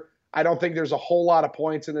under. I don't think there's a whole lot of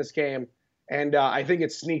points in this game, and I think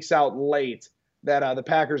it sneaks out late that the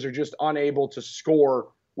Packers are just unable to score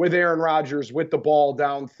with Aaron Rodgers with the ball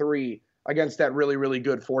down 3 against that really, really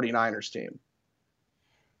good 49ers team.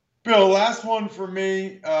 Bill, last one for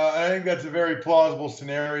me. I think that's a very plausible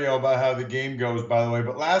scenario about how the game goes, by the way.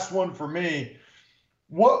 But last one for me.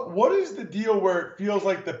 What is the deal where it feels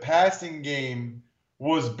like the passing game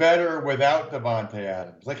was better without Davante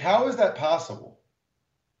Adams? Like, how is that possible?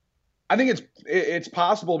 I think it's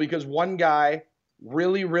possible because one guy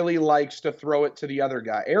really, really likes to throw it to the other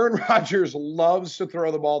guy. Aaron Rodgers loves to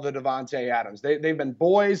throw the ball to Davante Adams. They've been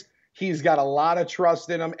boys. He's got a lot of trust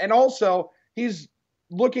in him. And also, he's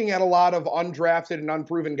looking at a lot of undrafted and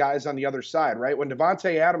unproven guys on the other side, right? When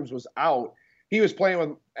Davante Adams was out, he was playing with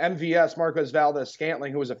MVS, Marquez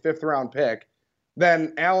Valdes-Scantling, who was a 5th-round pick.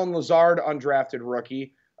 Then Allen Lazard, undrafted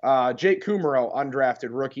rookie. Jake Kumaro, undrafted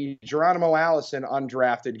rookie. Geronimo Allison,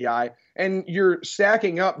 undrafted guy. And you're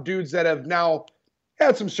stacking up dudes that have now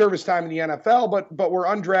had some service time in the NFL, but were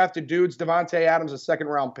undrafted dudes. Davante Adams, a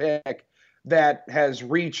 2nd-round pick that has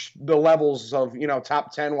reached the levels of,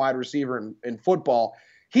 top 10 wide receiver in football.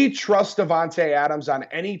 He trusts Davante Adams on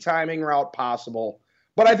any timing route possible.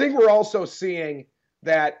 But I think we're also seeing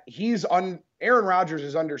that Aaron Rodgers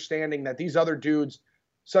is understanding that these other dudes,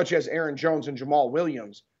 such as Aaron Jones and Jamal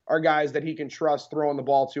Williams, are guys that he can trust throwing the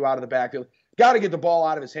ball to out of the backfield. Got to get the ball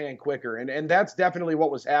out of his hand quicker. And that's definitely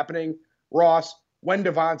what was happening, Ross, when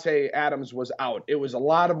Davante Adams was out. It was a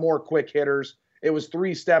lot of more quick hitters. It was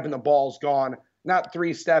 3-step and the ball's gone, not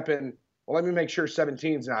 3-step and, well, let me make sure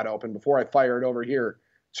 17's not open before I fire it over here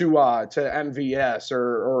to MVS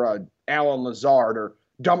or Allen Lazard, or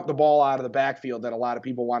dump the ball out of the backfield that a lot of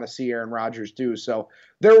people want to see Aaron Rodgers do. So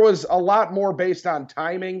there was a lot more based on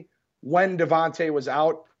timing when Davante was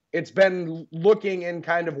out. It's been looking and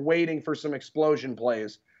kind of waiting for some explosion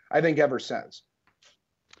plays, I think, ever since.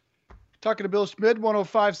 Talking to Bill Schmidt,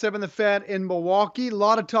 105.7 The Fan in Milwaukee. A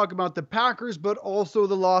lot of talk about the Packers, but also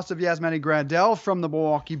the loss of Yasmani Grandal from the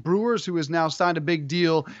Milwaukee Brewers, who has now signed a big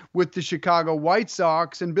deal with the Chicago White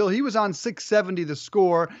Sox. And Bill, he was on 670 The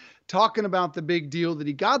Score, talking about the big deal that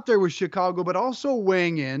he got there with Chicago, but also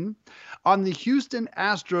weighing in on the Houston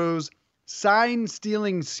Astros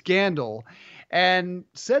sign-stealing scandal, and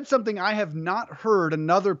said something I have not heard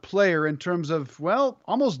another player in terms of, well,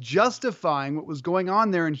 almost justifying what was going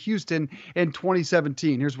on there in Houston in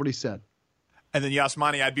 2017. Here's what he said. And then,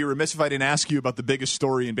 Yasmani, I'd be remiss if I didn't ask you about the biggest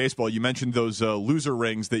story in baseball. You mentioned those loser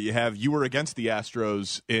rings that you have. You were against the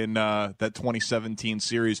Astros in that 2017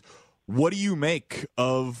 series. What do you make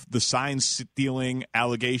of the sign-stealing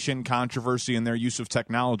allegation, controversy, and their use of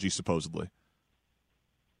technology, supposedly?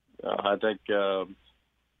 I think they're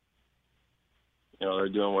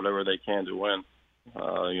doing whatever they can to win.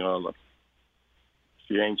 If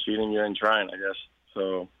you ain't cheating, you ain't trying, I guess.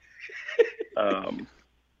 So,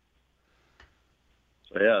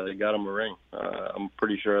 yeah, they got him a ring. I'm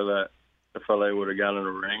pretty sure that if LA would have gotten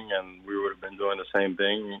a ring and we would have been doing the same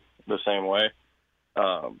thing the same way,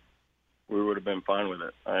 we would have been fine with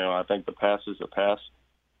it. I think the past is the past.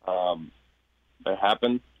 It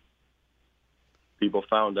happened. People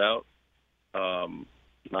found out.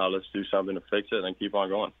 Now let's do something to fix it and keep on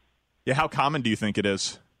going. Yeah, how common do you think it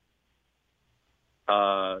is?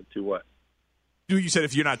 To what? You said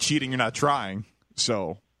if you're not cheating, you're not trying.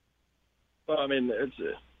 So, well, I mean,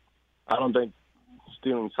 I don't think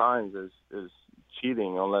stealing signs is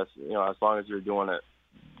cheating unless as long as you're doing it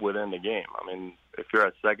within the game. I mean, if you're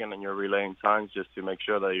at second and you're relaying signs just to make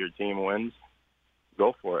sure that your team wins,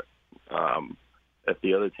 go for it. If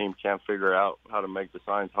the other team can't figure out how to make the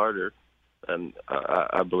signs harder, then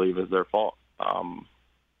I believe it's their fault.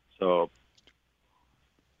 So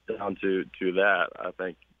down to that, I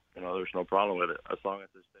think there's no problem with it as long as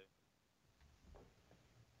it's safe.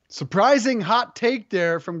 Surprising hot take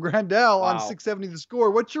there from Grandal on 670 The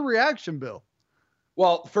Score. What's your reaction, Bill?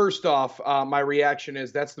 Well, first off, my reaction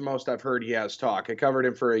is that's the most I've heard Yaz talk. I covered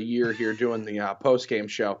him for a year here doing the post-game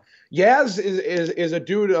show. Yaz is a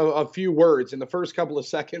dude of a few words. In the first couple of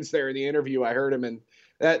seconds there in the interview, I heard him, and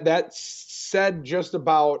that said just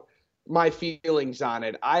about my feelings on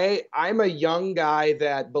it. I'm a young guy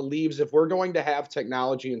that believes if we're going to have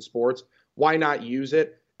technology in sports, why not use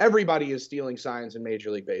it? Everybody is stealing signs in Major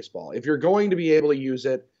League Baseball. If you're going to be able to use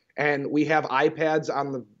it, and we have iPads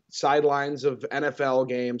on the sidelines of NFL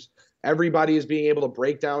games. Everybody is being able to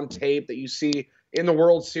break down tape that you see in the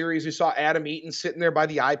World Series. You saw Adam Eaton sitting there by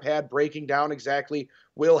the iPad breaking down exactly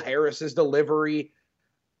Will Harris's delivery.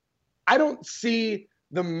 I don't see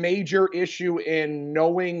the major issue in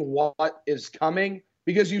knowing what is coming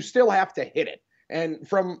because you still have to hit it. And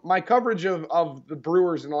from my coverage of the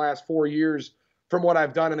Brewers in the last 4 years, from what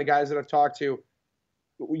I've done and the guys that I've talked to,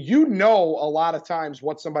 you know a lot of times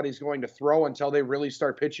what somebody's going to throw until they really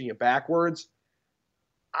start pitching it backwards.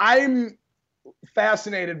 I'm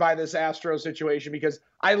fascinated by this Astros situation because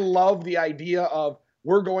I love the idea of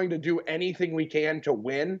we're going to do anything we can to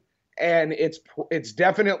win, and it's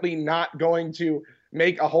definitely not going to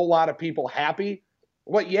make a whole lot of people happy.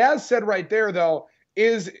 What Yaz said right there, though,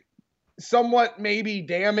 is somewhat maybe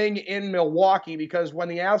damning in Milwaukee because when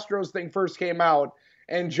the Astros thing first came out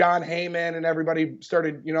and John Heyman and everybody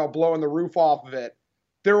started, blowing the roof off of it,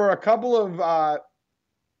 there were a couple of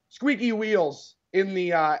squeaky wheels in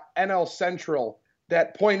the NL Central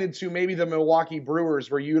that pointed to maybe the Milwaukee Brewers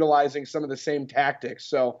were utilizing some of the same tactics.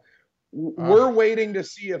 So we're waiting to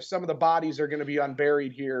see if some of the bodies are going to be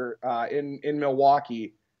unburied here in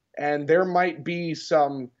Milwaukee. And there might be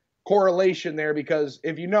some correlation there because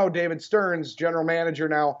if you know David Stearns, general manager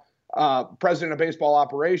now, president of baseball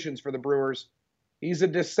operations for the Brewers, he's a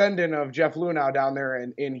descendant of Jeff Luhnow down there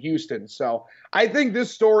in Houston. So I think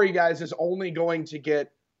this story, guys, is only going to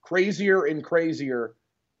get crazier and crazier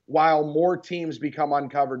while more teams become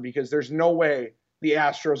uncovered because there's no way the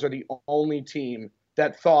Astros are the only team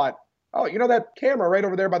that thought, oh, that camera right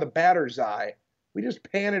over there by the batter's eye, we just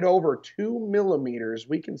pan it over 2 millimeters.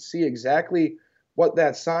 We can see exactly what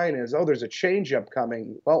that sign is. Oh, there's a changeup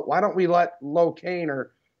coming. Well, why don't we let Locaine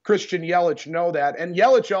or Christian Yelich know that? And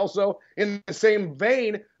Yelich also, in the same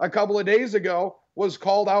vein, a couple of days ago, was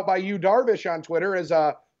called out by Yu Darvish on Twitter as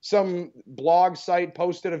some blog site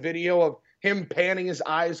posted a video of him panning his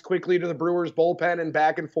eyes quickly to the Brewers bullpen and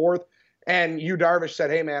back and forth. And Yu Darvish said,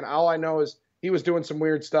 hey, man, all I know is he was doing some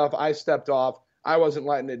weird stuff. I stepped off. I wasn't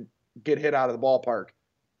letting it get hit out of the ballpark.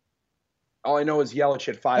 All I know is Yelich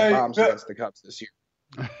hit 5 bombs against the Cubs this year.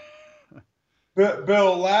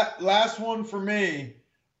 Bill, last one for me.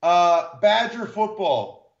 Badger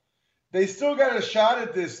football. They still got a shot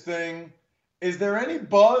at this thing. Is there any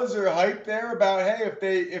buzz or hype there about, hey,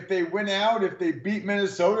 if they win out, if they beat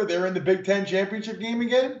Minnesota, they're in the Big Ten championship game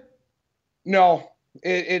again? No.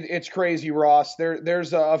 It's crazy, Ross.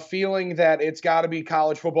 There's a feeling that it's got to be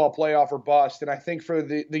college football playoff or bust. And I think for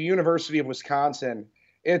the University of Wisconsin,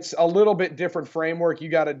 it's a little bit different framework you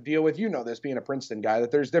got to deal with. You know this, being a Princeton guy,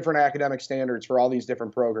 that there's different academic standards for all these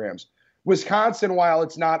different programs. Wisconsin, while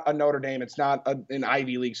it's not a Notre Dame, it's not an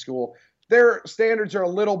Ivy League school, their standards are a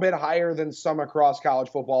little bit higher than some across college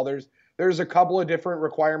football. There's a couple of different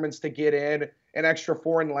requirements to get in, an extra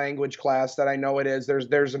foreign language class that I know it is.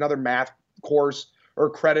 There's another math course or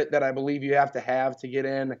credit that I believe you have to get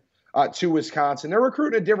in to Wisconsin. They're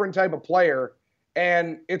recruiting a different type of player,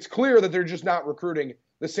 and it's clear that they're just not recruiting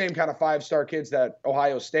the same kind of 5-star kids that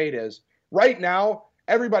Ohio State is. Right now,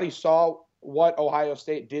 everybody saw what Ohio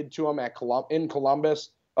State did to them in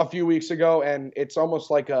Columbus a few weeks ago, and it's almost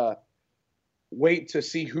like a wait to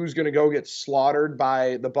see who's going to go get slaughtered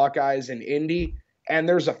by the Buckeyes in Indy, and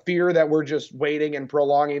there's a fear that we're just waiting and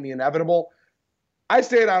prolonging the inevitable. I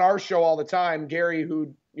say it on our show all the time. Gary,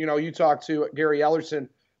 who you talked to, Gary Ellerson,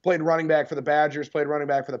 played running back for the Badgers, played running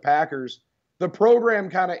back for the Packers. The program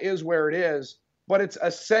kind of is where it is, but it's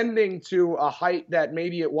ascending to a height that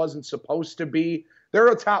maybe it wasn't supposed to be. They're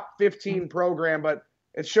a top 15 program, but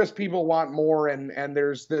it's just people want more, and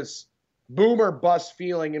there's this boom or bust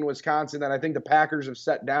feeling in Wisconsin that I think the Packers have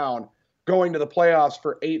set down going to the playoffs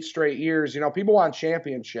for 8 straight years. People want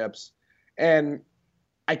championships, and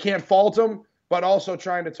I can't fault them, but also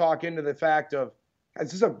trying to talk into the fact of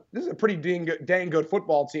this is a pretty dang good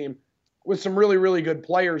football team with some really, really good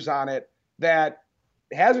players on it that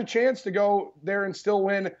has a chance to go there and still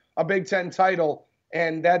win a Big Ten title,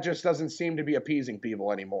 and that just doesn't seem to be appeasing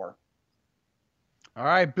people anymore. All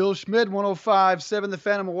right, Bill Schmidt, 105.7 The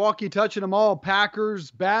Fan of Milwaukee, touching them all. Packers,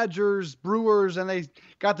 Badgers, Brewers, and they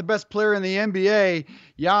got the best player in the NBA,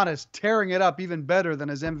 Giannis, tearing it up even better than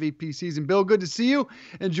his MVP season. Bill, good to see you.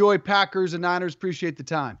 Enjoy Packers and Niners. Appreciate the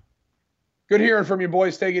time. Good hearing from you,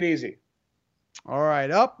 boys. Take it easy. All right,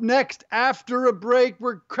 up next, after a break,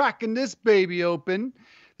 we're cracking this baby open.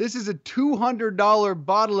 This is a $200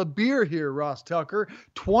 bottle of beer here, Ross Tucker,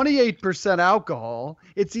 28% alcohol.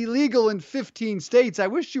 It's illegal in 15 states. I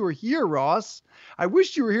wish you were here, Ross. I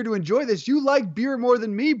wish you were here to enjoy this. You like beer more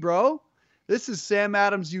than me, bro. This is Sam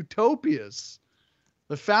Adams Utopias,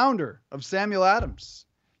 the founder of Samuel Adams.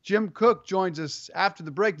 Jim Cook joins us after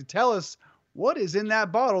the break to tell us what is in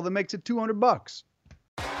that bottle that makes it $200.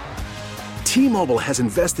 T-Mobile has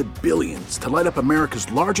invested billions to light up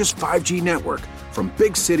America's largest 5G network, from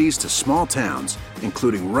big cities to small towns,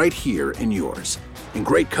 including right here in yours. And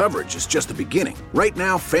great coverage is just the beginning. Right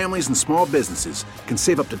now, families and small businesses can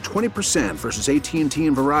save up to 20% versus AT&T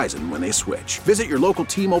and Verizon when they switch. Visit your local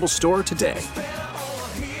T-Mobile store today.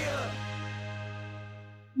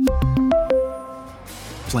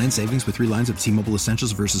 Plan savings with 3 lines of T-Mobile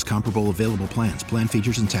Essentials versus comparable available plans. Plan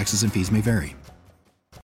features and taxes and fees may vary.